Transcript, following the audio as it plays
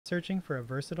searching for a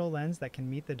versatile lens that can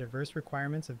meet the diverse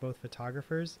requirements of both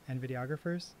photographers and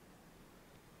videographers?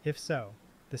 If so,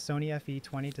 the Sony FE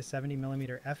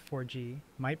 20-70mm f4G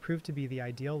might prove to be the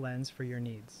ideal lens for your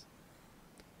needs.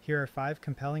 Here are 5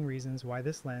 compelling reasons why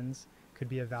this lens could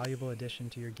be a valuable addition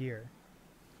to your gear.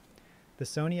 The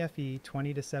Sony FE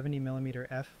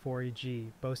 20-70mm f4G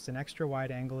boasts an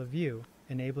extra-wide angle of view,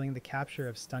 enabling the capture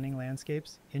of stunning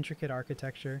landscapes, intricate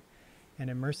architecture, and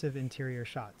immersive interior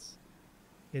shots.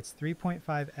 Its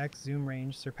 3.5x zoom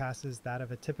range surpasses that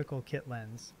of a typical kit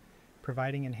lens,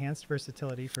 providing enhanced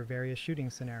versatility for various shooting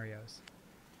scenarios.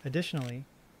 Additionally,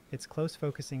 its close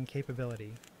focusing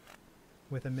capability,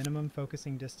 with a minimum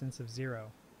focusing distance of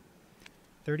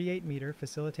 0.38 meters,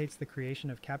 facilitates the creation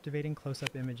of captivating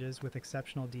close-up images with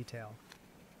exceptional detail.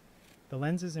 The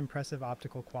lens's impressive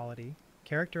optical quality,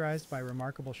 characterized by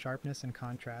remarkable sharpness and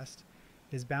contrast,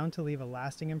 is bound to leave a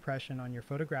lasting impression on your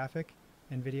photographic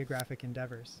and videographic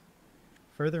endeavors.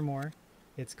 Furthermore,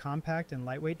 its compact and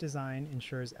lightweight design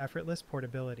ensures effortless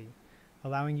portability,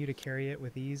 allowing you to carry it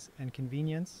with ease and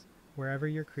convenience wherever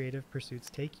your creative pursuits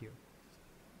take you.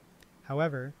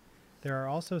 However, there are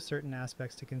also certain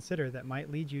aspects to consider that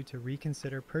might lead you to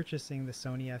reconsider purchasing the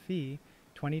Sony FE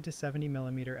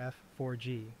 20-70mm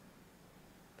f4G.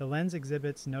 The lens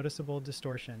exhibits noticeable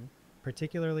distortion,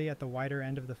 particularly at the wider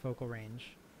end of the focal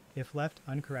range, if left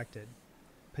uncorrected,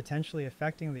 potentially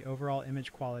affecting the overall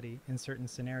image quality in certain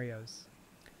scenarios.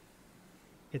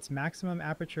 Its maximum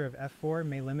aperture of f4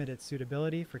 may limit its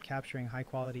suitability for capturing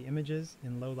high-quality images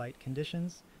in low-light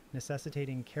conditions,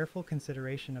 necessitating careful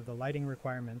consideration of the lighting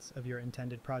requirements of your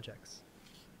intended projects.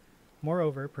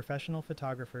 Moreover, professional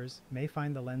photographers may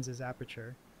find the lens's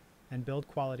aperture and build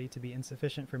quality to be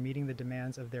insufficient for meeting the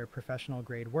demands of their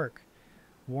professional-grade work,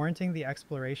 warranting the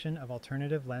exploration of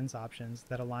alternative lens options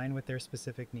that align with their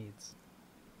specific needs.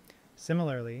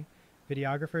 Similarly,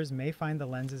 videographers may find the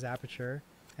lens's aperture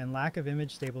and lack of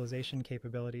image stabilization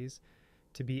capabilities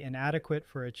to be inadequate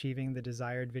for achieving the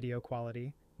desired video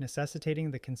quality,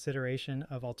 necessitating the consideration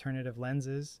of alternative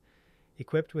lenses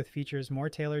equipped with features more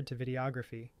tailored to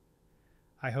videography.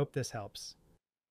 I hope this helps.